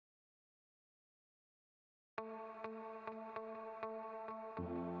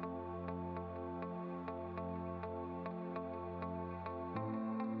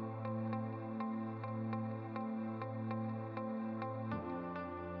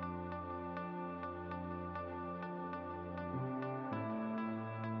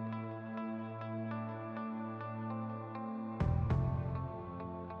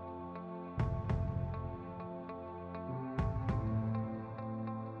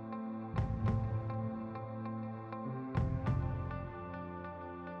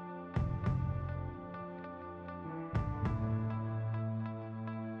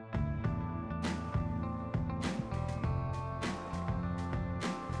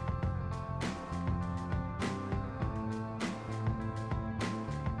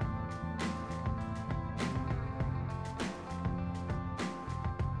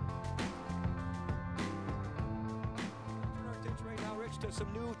To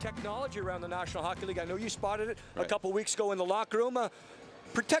some new technology around the National Hockey League. I know you spotted it a couple weeks ago in the locker room.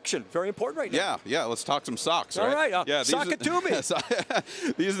 Protection, very important right now. Yeah, let's talk some socks, All right, yeah, sock it to me.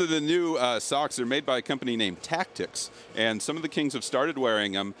 These are the new socks. They're made by a company named Tactics, and some of the Kings have started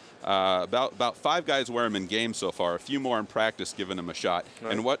wearing them. About 5 guys wear them in games so far, a few more in practice giving them a shot.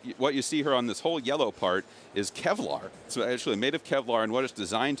 Right. And what you see here on this whole yellow part is Kevlar. It's actually made of Kevlar, and what it's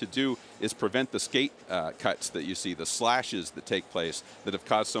designed to do is prevent the skate cuts that you see, the slashes that take place that have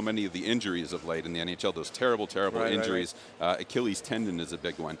caused so many of the injuries of late in the NHL, those terrible injuries. Achilles tendon is a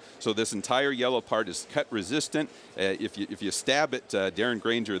big one. So this entire yellow part is cut resistant. If you stab it, Darren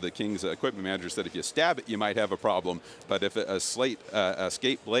Granger, the Kings equipment manager, said if you stab it, you might have a problem. But if a skate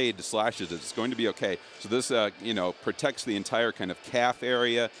blade slashes it, it's going to be okay. So this, protects the entire kind of calf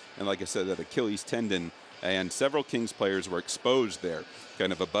area, and like I said, that Achilles tendon. And several Kings players were exposed there,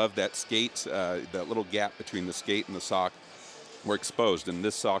 kind of above that skate, that little gap between the skate and the sock were exposed, and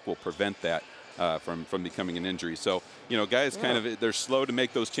this sock will prevent that from becoming an injury. So, guys they're slow to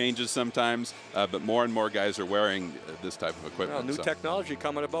make those changes sometimes, but more and more guys are wearing this type of equipment. Well, new technology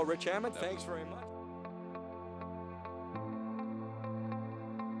coming about. Rich Hammond, thanks very much.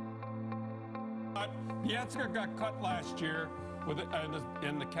 Yensker got cut last year with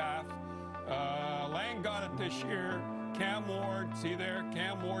in the calf. Lang got it this year. Cam Ward, see there?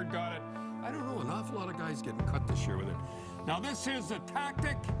 Cam Ward got it. I don't know, an awful lot of guys getting cut this year with it. Now this is a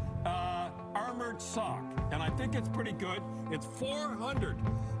Tactic armored sock, and I think it's pretty good. It's 400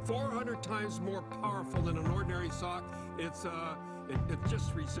 times more powerful than an ordinary sock. It's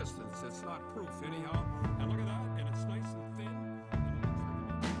just resistance. It's not proof anyhow. And look at that, and it's nice and